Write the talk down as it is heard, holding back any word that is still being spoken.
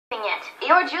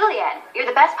you're Juliet. You're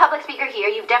the best public speaker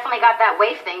here. You've definitely got that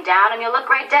waif thing down, and you'll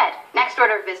look great dead. Next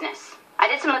order of business.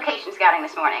 I did some location scouting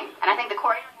this morning, and I think the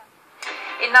court...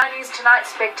 In 9 News Tonight,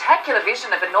 spectacular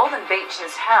vision of a Northern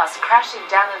Beaches house crashing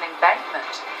down an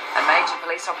embankment. A major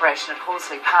police operation at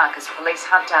Horsley Park as police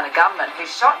hunt down a gunman who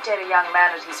shot dead a young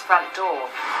man at his front door.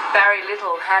 Barry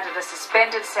Little handed a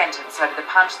suspended sentence over the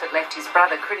punch that left his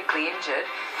brother critically injured.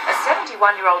 A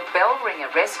 71-year-old bell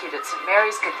ringer rescued at St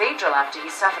Mary's Cathedral after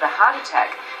he suffered a heart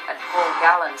attack. And Paul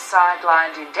Gallen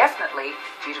sidelined indefinitely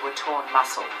due to a torn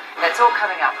muscle. That's all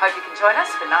coming up. Hope you can join us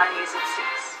for 9 News at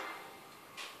 6.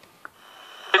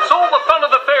 It's all the fun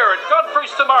of the fair at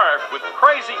Godfrey's tomorrow with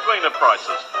crazy cleaner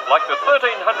prices, like the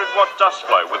 1300-watt dust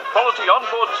flow with quality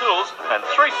onboard tools and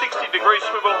 360-degree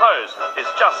swivel hose is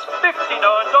just $59.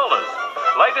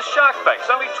 Latest shark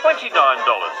backs only $29.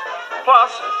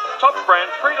 Plus, top brand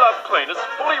pre-loved cleaners,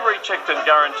 fully rechecked and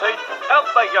guaranteed,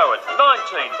 out they go at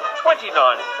 $19, $29,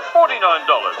 $49.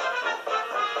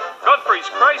 Godfrey's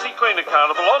Crazy Cleaner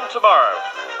Carnival on tomorrow.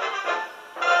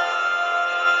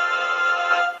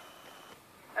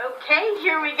 Okay,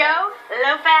 here we go.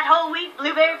 Low-fat, whole wheat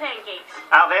blueberry pancakes.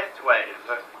 I'll have 12.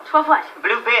 12 what?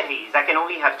 Blueberries. I can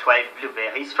only have 12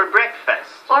 blueberries for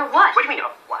breakfast. Or what? What do you mean,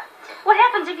 of what? What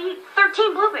happens if you eat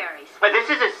 13 blueberries? Well, this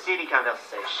is a silly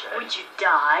conversation. Would you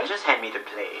die? Just hand me the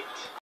plate.